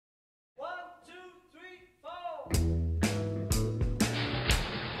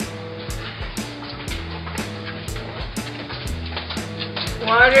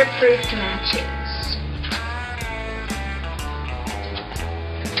Waterproof matches.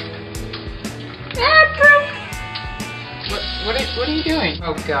 What are you doing?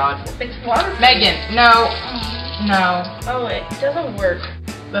 Oh God. It's waterproof. Megan, no. No. Oh, it doesn't work.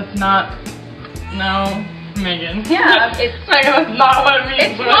 That's not. No. Megan. Yeah, it's Megan, that's not what it means.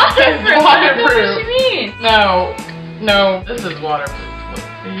 It's waterproof. Waterproof. That's what you mean. No. No. This is waterproof. Look,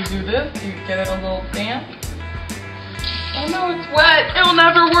 do you do this? You get it a little damp? Oh no, it's wet. It'll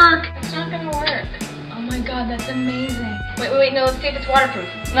never work. It's not gonna work. Oh my God, that's amazing. Wait, no, let's see if it's waterproof.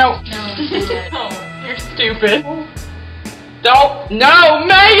 No. No. No. You're stupid. Don't. No,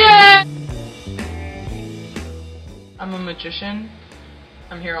 Megan! I'm a magician.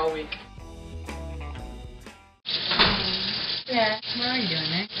 I'm here all week. Yeah. What are you doing,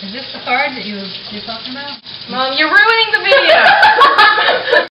 Nick? Is this the card that you're talking about? Mom, you're ruining the video!